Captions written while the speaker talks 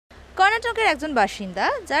কর্ণাটকের একজন বাসিন্দা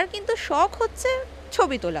যার কিন্তু শখ হচ্ছে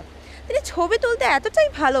ছবি তোলা। তিনি ছবি তুলতে এতটাই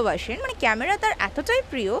ভালোবাসেন, মানে ক্যামেরা তার এতটাই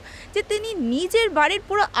প্রিয় যে তিনি নিজের বাড়ির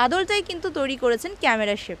পুরো আদলটাই কিন্তু তৈরি করেছেন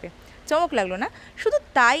ক্যামেরার শেপে। চমক লাগলো না? শুধু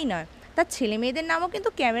তাই নয়, তার ছেলে মেয়েদের নামও কিন্তু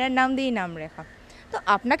ক্যামেরার নাম দিয়েই নাম রেখা। তো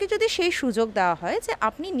আপনাকে যদি সেই সুযোগ দেওয়া হয় যে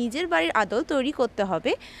আপনি নিজের বাড়ির আদল তৈরি করতে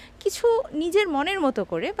হবে কিছু নিজের মনের মতো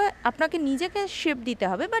করে, বা আপনাকে নিজেকে শেপ দিতে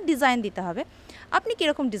হবে বা ডিজাইন দিতে হবে, আপনি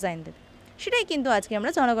কীরকম ডিজাইন দেবেন? সেটাই কিন্তু আজকে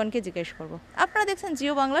আমরা জনগণকে জিজ্ঞেস করব। আপনারা দেখছেন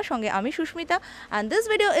জিও বাংলার সঙ্গে আমি Susmita, and this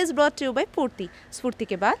video is ব্রট to you by পূর্তি। স্ফূর্তি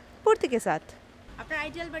কে বাদ, পূর্তি কে সাথ। আপনার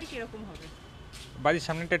আইডিয়াল বাড়ি কীরকম হবে? বাড়ির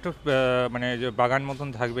সামনেটা একটু মানে যে বাগান মতন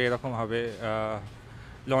থাকবে, এরকম হবে,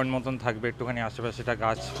 লন মতন থাকবে, একটুখানি আশেপাশেটা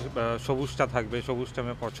গাছ সবুজটা থাকবে, সবুজটা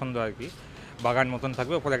আমার পছন্দ আর কি। বাগান মতন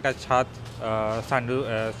থাকবে, ওপরে একটা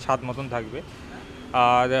ছাদ মতন থাকবে,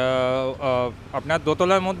 আর আপনার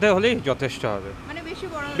দোতলার মধ্যে হলেই যথেষ্ট হবে,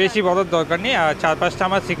 বেশি বড় দরকার নেই। আর 4-5টা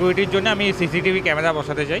আমার সিকিউরিটির জন্য আমি সিসিটিভি ক্যামেরা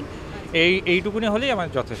বসাতে চাই, এইটুকুনি হলেই আমার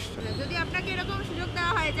যথেষ্ট। যদি আপনাকে এরকম সুযোগ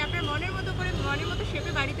দেওয়া হয় যে আপনার মনের মতো করে মনের মতো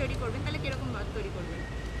শেপে বাড়ি তৈরি করবেন, তাহলে কিরকম তৈরি করবেন?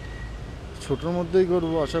 ছোটোর মধ্যেই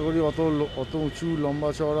করবো আশা করি। অত উঁচু লম্বা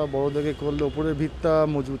চওড়া বড় দেখে করলে ওপরের ভিতটা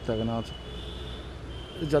মজবুত থাকে না,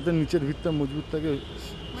 যাতে নিচের ভিতটা মজবুত থাকে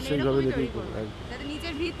সেইভাবে দেখেই করবো, যাতে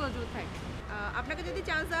নিচের ভিত মজবুত থাকে। আপনাকে যদি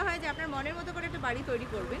চান্স দেওয়া হয় যে আপনার মনের মতো করে একটা বাড়ি তৈরি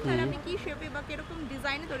করবেন, তাহলে আপনি কি শেপে বা কিরকম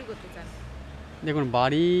ডিজাইনে তৈরি করতে চান? দেখুন,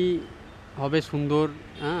 বাড়ি হবে সুন্দর,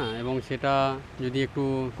 হ্যাঁ, এবং সেটা যদি একটু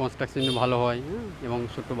কনস্ট্রাকশন ভালো হয়, হ্যাঁ, এবং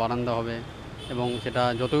ছোট্ট বারান্দা হবে, এবং সেটা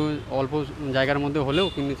যত অল্প জায়গার মধ্যে হলেও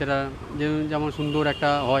কিন্তু সেটা যেমন সুন্দর একটা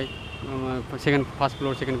হয়, ফার্স্ট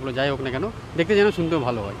ফ্লোর সেকেন্ড ফ্লোর যাই হোক না কেন, দেখতে যেন সুন্দর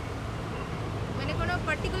ভালো হয়। মানে কোনো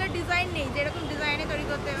পার্টিকুলার ডিজাইন নেই যেরকম ডিজাইনে তৈরি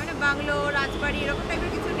করতে, মানে বাংলো, রাজবাড়ি এরকম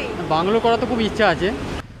টাইপের কিছু নেই? বাংলো করা তো খুব ইচ্ছা আছে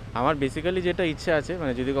আমার। বেসিক্যালি যেটা ইচ্ছা আছে,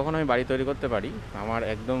 মানে যদি কখনো আমি বাড়ি তৈরি করতে পারি, আমার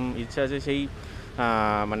একদম ইচ্ছা আছে সেই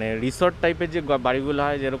মানে রিসর্ট টাইপের যে বাড়িগুলো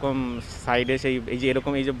হয়, যেরকম সাইডে এই যে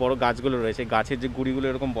এরকম এই যে বড় গাছগুলো রয়েছে, গাছের যে গুঁড়িগুলো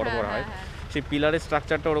এরকম বড় বড় হয়, সেই পিলারের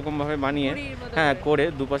স্ট্রাকচারটা ওরকমভাবে বানিয়ে, হ্যাঁ, করে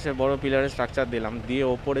দুপাশে বড় পিলারের স্ট্রাকচার দিলাম, দিয়ে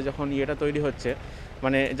ওপরে যখন ইয়েটা তৈরি হচ্ছে,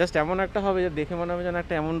 মানে জাস্ট এমন একটা হবে যে দেখে মনে হবে যেন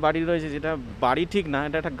একটা এমন বাড়ি রয়েছে যেটা বাড়ি ঠিক না,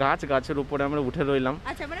 এটা একটা গাছের উপরে আমরা উঠে রইলাম।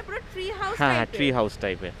 আচ্ছা, মানে পুরো ট্রি হাউস? হ্যাঁ হ্যাঁ, ট্রি হাউস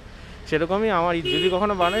টাইপের। সেরকমই আমার যদি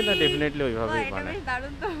কখনো বানাই না, ডেফিনেটলি ওইভাবেই বানাই।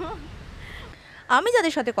 আমি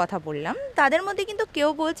যাদের সাথে কথা বললাম তাদের মধ্যে কিন্তু কেউ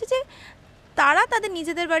বলছে যে তারা তাদের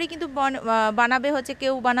নিজেদের বাড়ি কিন্তু বানাবে হচ্ছে,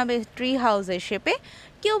 কেউ বানাবে ট্রি হাউসের শেপে,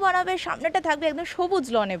 কেউ বানাবে সামনেটা থাকবে একদম সবুজ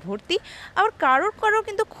লনে ভর্তি, আবার কারোর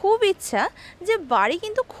কিন্তু খুব ইচ্ছা যে বাড়ি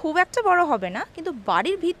কিন্তু খুব একটা বড় হবে না, কিন্তু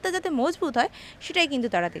বাড়ির ভিতটা যাতে মজবুত হয় সেটাই কিন্তু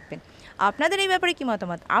তারা দেখবেন। আপনাদের এই ব্যাপারে কি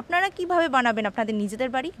মতামত? আপনারা কিভাবে বানাবেন আপনাদের নিজেদের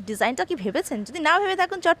বাড়ি? ডিজাইনটা কি ভেবেছেন? যদি না ভেবে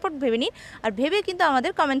থাকুন চটপট ভেবে নিন, আর ভেবে কিন্তু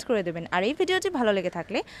আমাদের কমেন্ট করে দেবেন। আর এই ভিডিওটি ভালো লেগে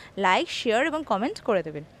থাকলে লাইক, শেয়ার এবং কমেন্ট করে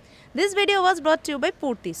দেবেন। This video was ব্রট to you by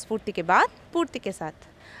পূর্তি। স্ফূর্তি কে বাদ, পূর্তি কে সাথ।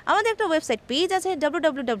 আমাদের একটা ওয়েবসাইট পেজ আছে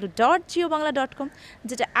www.jiobangla.com,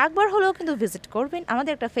 যেটা একবার হলেও কিন্তু ভিজিট করবেন।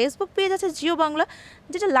 আমাদের একটা ফেসবুক পেজ আছে জিও বাংলা,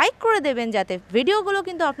 যেটা লাইক করে দেবেন যাতে ভিডিওগুলো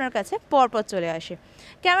কিন্তু আপনার কাছে পরপর চলে আসে।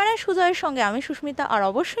 ক্যামেরায় সুজয়ের সঙ্গে আমি সুস্মিতা, আর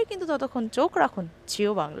অবশ্যই কিন্তু ততক্ষণ চোখ রাখুন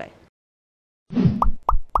জিও বাংলায়।